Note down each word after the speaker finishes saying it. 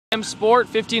M Sport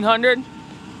 1500,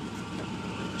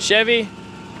 Chevy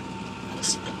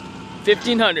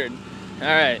 1500. All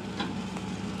right,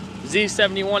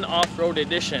 Z71 Off-Road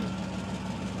Edition,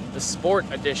 the Sport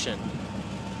Edition.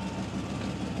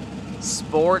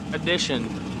 Sport Edition,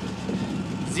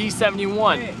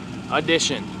 Z71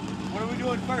 Edition. What are we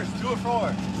doing first? 2 or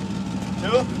 4?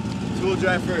 2? 2 will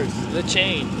drive first. The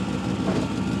chain.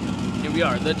 Here we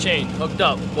are, the chain, hooked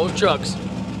up, both trucks.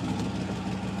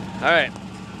 All right,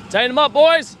 tighten them up,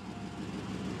 boys.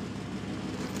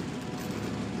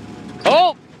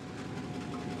 Oh,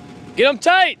 get them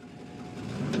tight.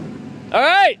 All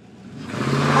right,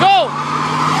 go.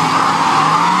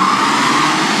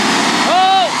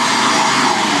 Oh.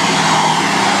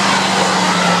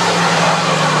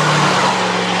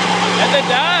 And the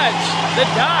Dodge, the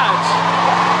Dodge.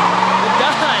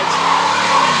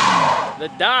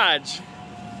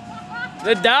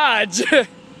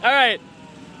 All right,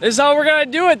 this is how we're gonna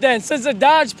do it then. Since the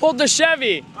Dodge pulled the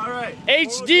Chevy. All right.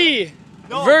 HD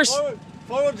No, versus.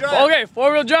 four-wheel drive. Okay,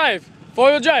 four-wheel drive.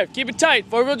 Four-wheel drive. Keep it tight.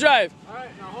 Four-wheel drive. All right,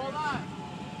 now hold on.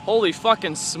 Holy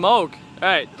fucking smoke! All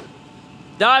right,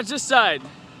 Dodge this side,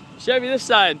 Chevy this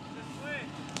side. This way.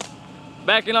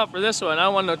 Backing up for this one. I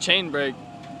don't want no chain brake.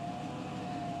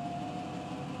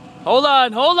 Hold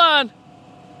on, hold on.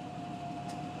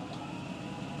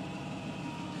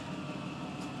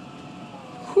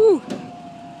 Whew.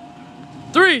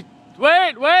 3.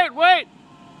 Wait.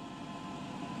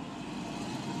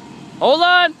 Hold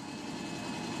on.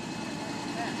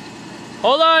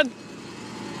 Hold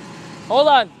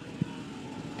on.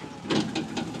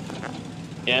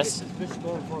 Yes. I'll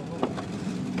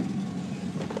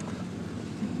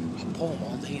pull them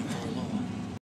all day.